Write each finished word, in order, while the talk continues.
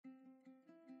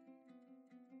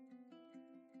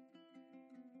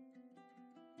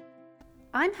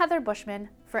I'm Heather Bushman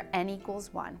for N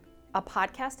equals 1, a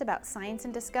podcast about science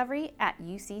and discovery at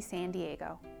UC San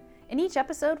Diego. In each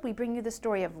episode, we bring you the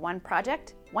story of one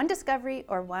project, one discovery,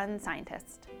 or one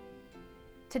scientist.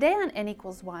 Today on N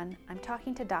equals 1, I'm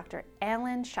talking to Dr.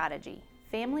 Alan Chatterjee,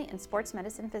 family and sports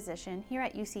medicine physician here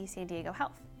at UC San Diego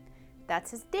Health.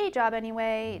 That's his day job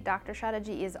anyway. Dr.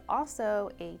 Chatterjee is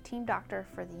also a team doctor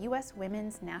for the U.S.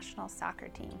 Women's National Soccer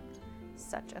Team.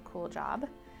 Such a cool job.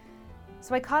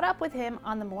 So I caught up with him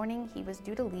on the morning he was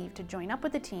due to leave to join up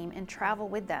with the team and travel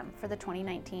with them for the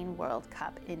 2019 World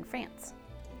Cup in France.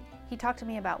 He talked to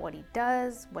me about what he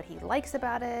does, what he likes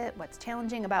about it, what's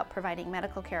challenging about providing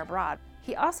medical care abroad.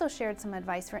 He also shared some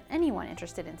advice for anyone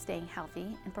interested in staying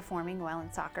healthy and performing well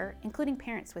in soccer, including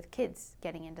parents with kids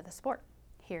getting into the sport.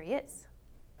 Here he is.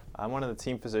 I'm one of the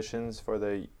team physicians for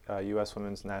the U.S.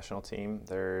 Women's National Team.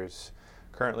 There's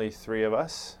currently 3 of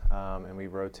us, and we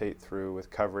rotate through with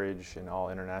coverage, and all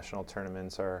international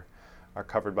tournaments are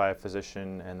covered by a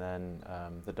physician, and then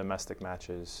the domestic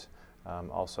matches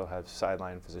also have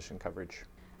sideline physician coverage.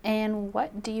 And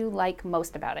what do you like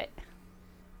most about it?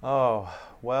 Oh,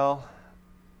 well,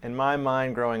 in my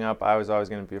mind growing up, I was always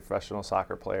going to be a professional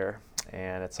soccer player,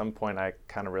 and at some point I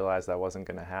kind of realized that wasn't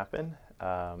going to happen.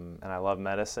 And I love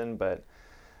medicine, but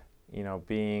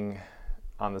being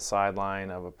on the sideline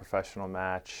of a professional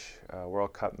match, a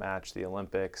World Cup match, the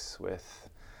Olympics with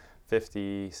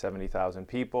 50, 70,000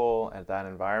 people at that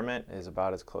environment is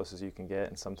about as close as you can get,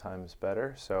 and sometimes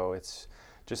better. So it's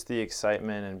just the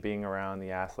excitement and being around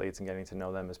the athletes and getting to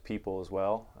know them as people as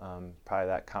well. Probably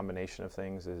that combination of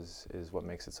things is what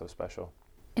makes it so special.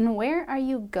 And where are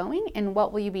you going, and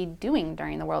what will you be doing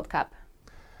during the World Cup?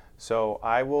 So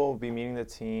I will be meeting the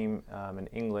team in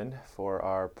England for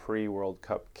our pre-World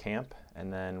Cup camp,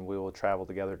 and then we will travel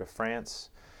together to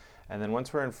France. And then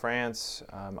once we're in France,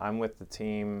 I'm with the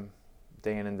team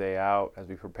day in and day out as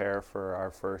we prepare for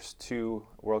our first 2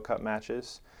 World Cup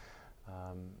matches.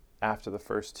 After the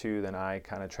first 2, then I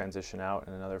kind of transition out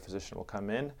and another physician will come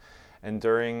in. And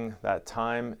during that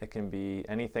time, it can be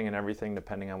anything and everything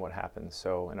depending on what happens.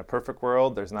 So in a perfect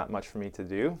world, there's not much for me to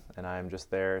do, and I'm just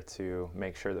there to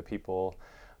make sure that people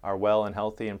are well and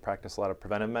healthy and practice a lot of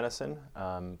preventive medicine.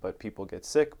 But people get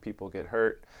sick, people get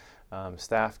hurt,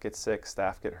 staff get sick,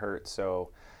 staff get hurt. So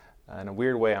in a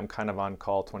weird way, I'm kind of on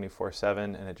call 24/7,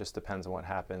 and it just depends on what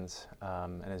happens.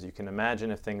 And as you can imagine,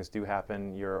 if things do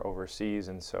happen, you're overseas,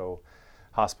 and so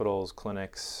hospitals,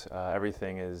 clinics,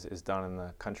 everything is done in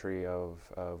the country of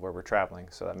where we're traveling.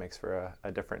 So that makes for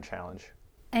a different challenge.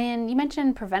 And you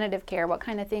mentioned preventative care. What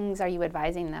kind of things are you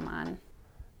advising them on?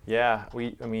 Yeah,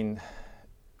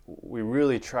 we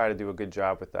really try to do a good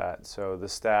job with that. So the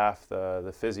staff,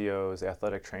 the physios, the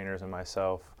athletic trainers, and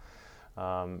myself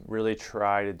really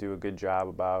try to do a good job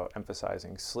about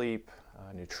emphasizing sleep,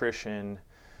 nutrition,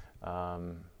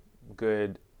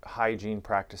 good hygiene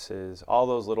practices, all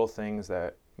those little things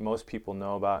that most people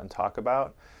know about and talk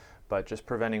about, but just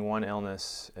preventing one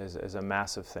illness is a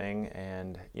massive thing.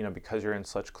 And because you're in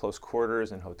such close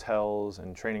quarters in hotels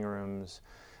and training rooms,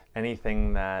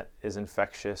 anything that is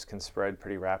infectious can spread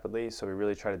pretty rapidly. So we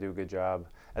really try to do a good job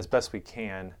as best we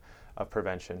can of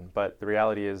prevention. But the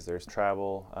reality is there's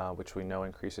travel, which we know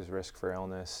increases risk for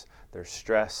illness. There's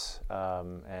stress,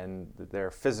 and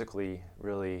they're physically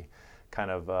really kind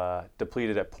of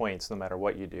depleted at points no matter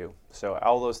what you do. So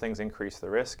all those things increase the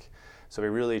risk. So we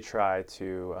really try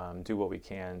to do what we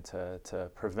can to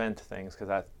prevent things, because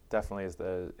that definitely is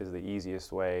the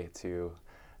easiest way to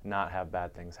not have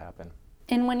bad things happen.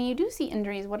 And when you do see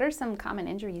injuries, what are some common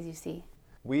injuries you see?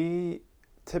 We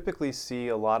typically see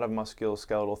a lot of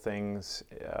musculoskeletal things,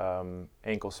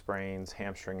 ankle sprains,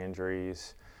 hamstring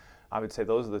injuries. I would say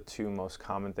those are the 2 most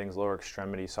common things, lower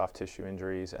extremity, soft tissue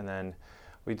injuries. And then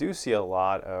we do see a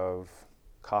lot of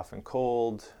cough and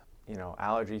cold,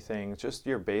 allergy things, just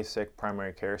your basic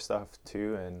primary care stuff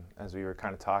too. And as we were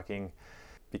kind of talking,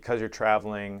 because you're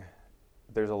traveling,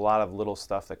 there's a lot of little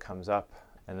stuff that comes up.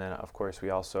 And then, of course, we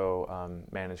also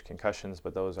manage concussions,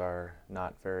 but those are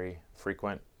not very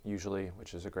frequent usually,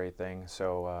 which is a great thing.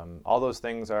 So all those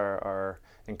things are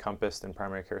encompassed in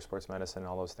primary care sports medicine.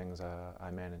 All those things I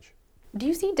manage. Do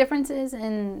you see differences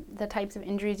in the types of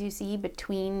injuries you see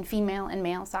between female and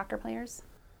male soccer players?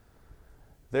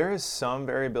 There is some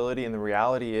variability, and the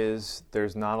reality is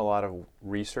there's not a lot of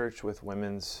research with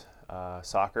women's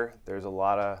soccer. There's a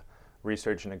lot of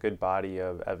research and a good body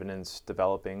of evidence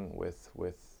developing with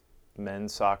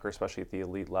men's soccer, especially at the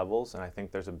elite levels, and I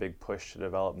think there's a big push to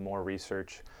develop more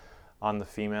research on the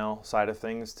female side of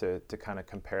things to kind of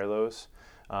compare those.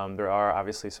 There are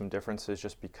obviously some differences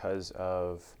just because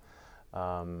of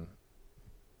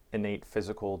innate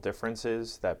physical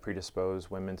differences that predispose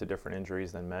women to different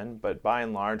injuries than men. But by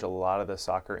and large, a lot of the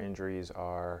soccer injuries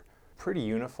are pretty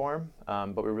uniform,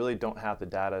 but we really don't have the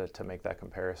data to make that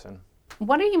comparison.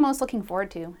 What are you most looking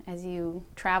forward to as you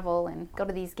travel and go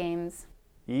to these games?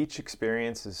 Each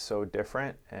experience is so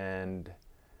different, and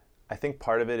I think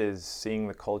part of it is seeing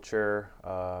the culture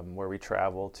where we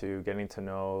travel to, getting to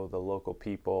know the local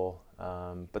people,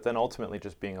 but then ultimately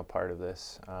just being a part of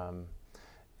this.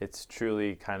 It's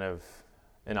truly kind of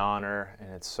an honor,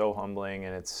 and it's so humbling,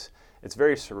 and it's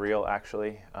very surreal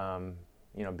actually.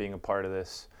 Being a part of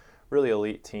this really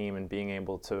elite team and being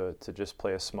able to just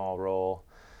play a small role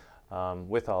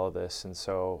with all of this. And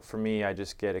so for me, I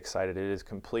just get excited. It is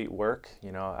complete work.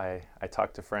 I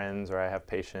talk to friends or I have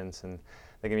patients, and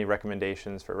they give me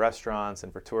recommendations for restaurants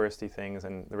and for touristy things.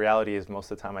 And the reality is most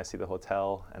of the time I see the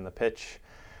hotel and the pitch.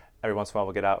 Every once in a while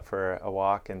we'll get out for a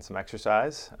walk and some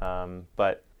exercise.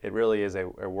 But it really is a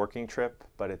working trip,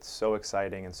 but it's so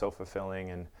exciting and so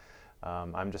fulfilling, and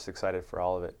I'm just excited for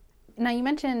all of it. Now, you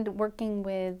mentioned working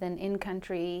with an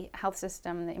in-country health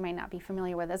system that you might not be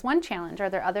familiar with as one challenge. Are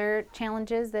there other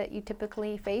challenges that you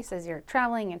typically face as you're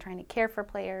traveling and trying to care for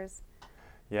players?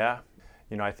 Yeah,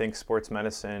 I think sports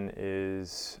medicine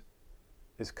is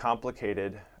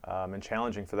complicated and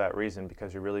challenging for that reason,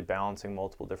 because you're really balancing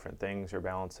multiple different things. You're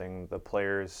balancing the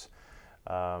players'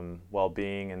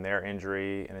 well-being and their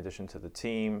injury, in addition to the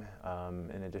team,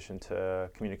 in addition to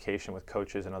communication with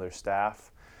coaches and other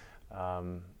staff.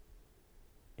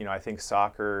 I think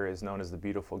soccer is known as the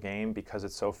beautiful game because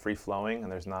it's so free-flowing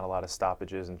and there's not a lot of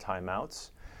stoppages and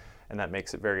timeouts, and that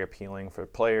makes it very appealing for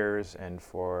players and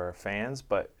for fans.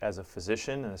 But as a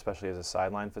physician, and especially as a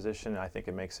sideline physician, I think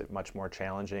it makes it much more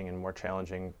challenging, and more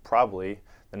challenging probably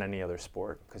than any other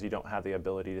sport, because you don't have the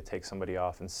ability to take somebody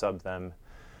off and sub them.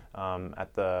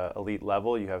 At the elite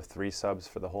level, you have 3 subs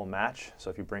for the whole match. So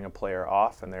if you bring a player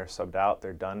off and they're subbed out,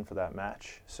 they're done for that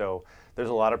match. So there's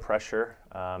a lot of pressure,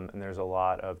 and there's a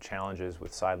lot of challenges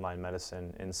with sideline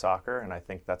medicine in soccer. And I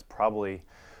think that's probably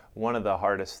one of the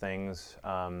hardest things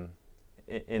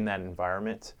in that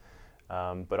environment.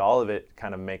 But all of it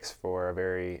kind of makes for a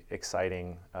very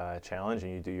exciting challenge,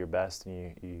 and you do your best,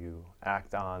 and you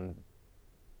act on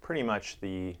pretty much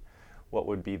what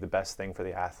would be the best thing for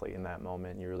the athlete in that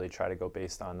moment. You really try to go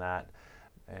based on that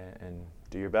and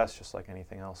do your best, just like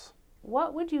anything else.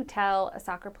 What would you tell a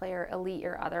soccer player, elite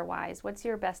or otherwise? What's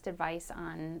your best advice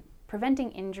on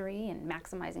preventing injury and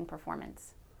maximizing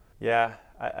performance? Yeah,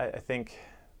 I think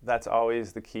that's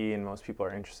always the key, and most people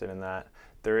are interested in that.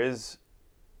 There is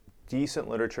decent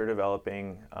literature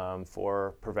developing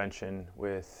for prevention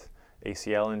with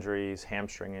ACL injuries,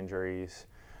 hamstring injuries.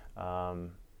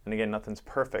 And again, nothing's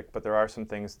perfect, but there are some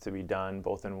things to be done,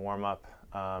 both in warm-up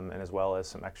and as well as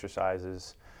some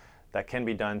exercises that can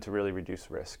be done to really reduce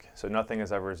risk. So nothing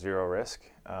is ever zero risk,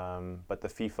 but the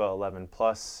FIFA 11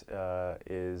 Plus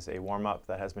is a warm-up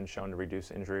that has been shown to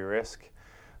reduce injury risk.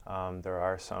 There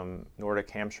are some Nordic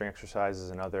hamstring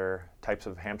exercises and other types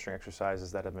of hamstring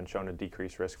exercises that have been shown to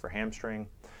decrease risk for hamstring.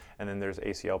 And then there's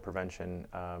ACL prevention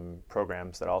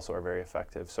programs that also are very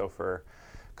effective. So for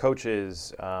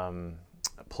coaches,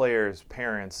 players,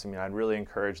 parents, I'd really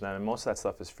encourage them, and most of that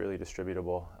stuff is freely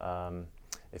distributable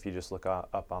if you just look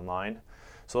up online.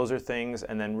 So those are things,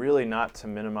 and then really not to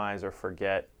minimize or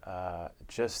forget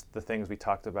just the things we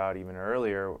talked about even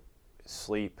earlier: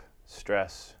 sleep,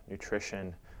 stress,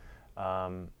 nutrition.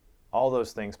 All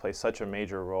those things play such a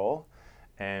major role,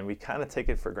 and we kind of take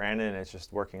it for granted, and it's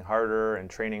just working harder and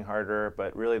training harder,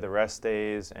 but really the rest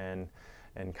days and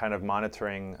kind of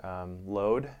monitoring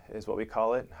load is what we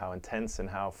call it, how intense and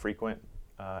how frequent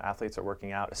athletes are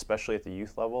working out, especially at the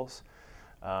youth levels,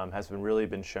 has really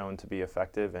been shown to be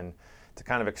effective. And to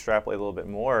kind of extrapolate a little bit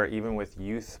more, even with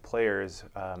youth players,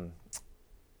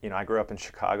 I grew up in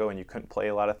Chicago, and you couldn't play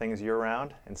a lot of things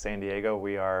year-round. In San Diego,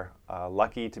 we are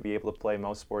lucky to be able to play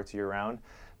most sports year-round,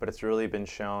 but it's really been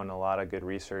shown, a lot of good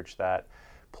research, that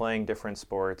playing different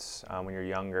sports when you're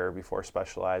younger before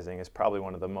specializing is probably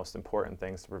one of the most important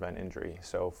things to prevent injury.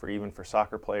 So even for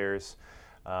soccer players,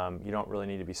 you don't really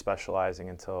need to be specializing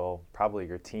until probably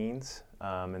your teens.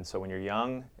 And so when you're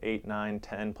young, 8, 9,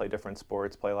 10, play different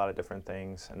sports, play a lot of different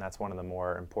things, and that's one of the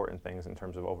more important things in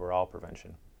terms of overall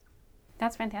prevention.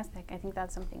 That's fantastic. I think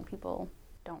that's something people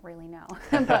don't really know,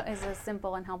 but is a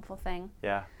simple and helpful thing.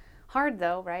 Yeah. Hard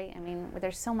though, right?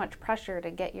 There's so much pressure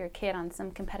to get your kid on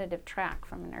some competitive track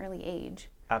from an early age.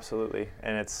 Absolutely.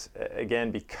 And it's,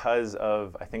 again, because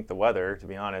of, I think, the weather, to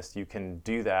be honest, you can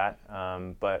do that,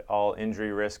 but all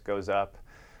injury risk goes up.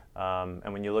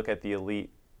 And when you look at the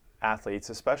elite athletes,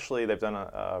 especially they've done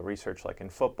a research like in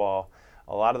football,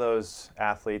 a lot of those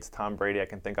athletes, Tom Brady, I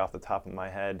can think off the top of my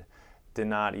head, did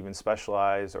not even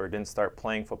specialize or didn't start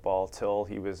playing football till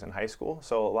he was in high school.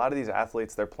 So a lot of these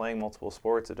athletes, they're playing multiple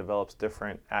sports. It develops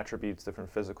different attributes, different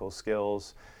physical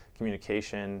skills,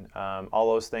 communication,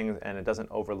 all those things, and it doesn't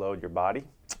overload your body.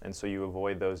 And so you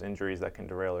avoid those injuries that can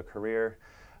derail a career.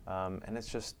 And it's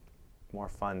just more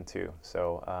fun too.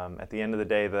 So at the end of the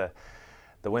day,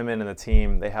 the women and the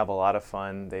team, they have a lot of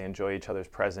fun. They enjoy each other's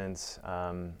presence.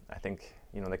 I think,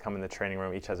 they come in the training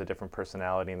room, each has a different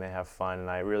personality and they have fun. And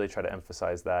I really try to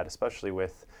emphasize that, especially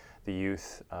with the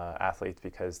youth athletes,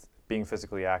 because being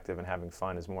physically active and having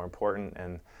fun is more important.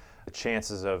 And the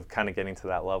chances of kind of getting to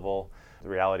that level, the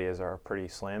reality is, are pretty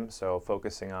slim. So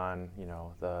focusing on,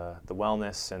 the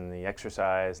wellness and the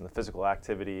exercise and the physical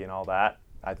activity and all that,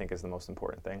 I think is the most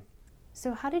important thing.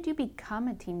 So how did you become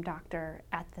a team doctor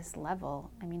at this level?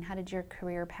 I mean, how did your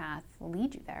career path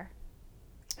lead you there?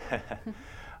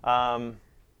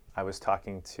 I was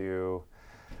talking to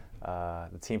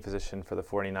the team physician for the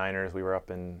 49ers. We were up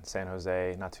in San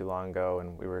Jose not too long ago,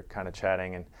 and we were kind of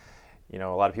chatting. And, a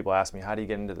lot of people ask me, how do you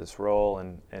get into this role?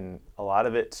 And a lot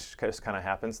of it just kind of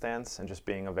happenstance and just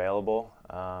being available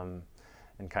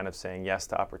and kind of saying yes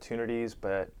to opportunities.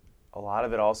 But a lot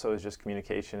of it also is just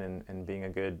communication and being a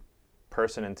good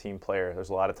person and team player. There's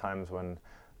a lot of times when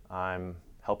I'm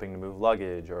helping to move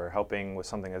luggage or helping with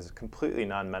something that's completely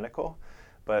non-medical,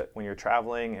 but when you're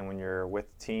traveling and when you're with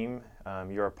the team,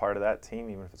 you're a part of that team,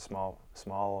 even if it's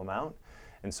small amount.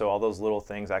 And so all those little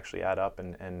things actually add up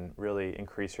and really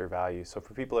increase your value. So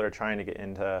for people that are trying to get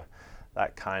into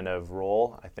that kind of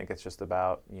role, I think it's just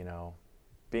about,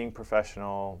 being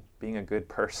professional, being a good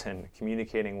person,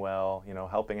 communicating well,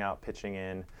 helping out, pitching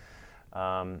in.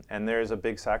 And there's a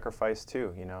big sacrifice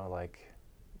too, like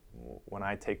when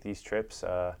I take these trips,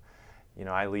 I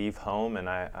leave home and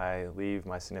I leave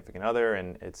my significant other,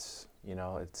 and it's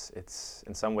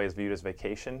in some ways viewed as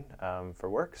vacation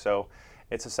for work. So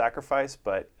it's a sacrifice,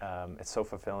 but it's so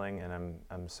fulfilling, and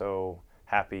I'm so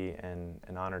happy and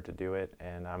honored to do it.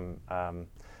 And I'm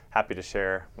happy to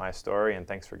share my story, and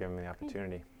thanks for giving me the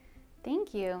opportunity.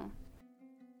 Thank you.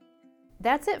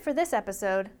 That's it for this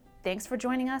episode. Thanks for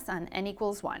joining us on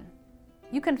N=1.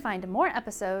 You can find more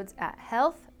episodes at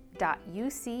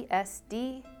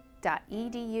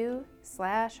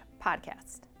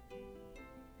health.ucsd.edu/podcast.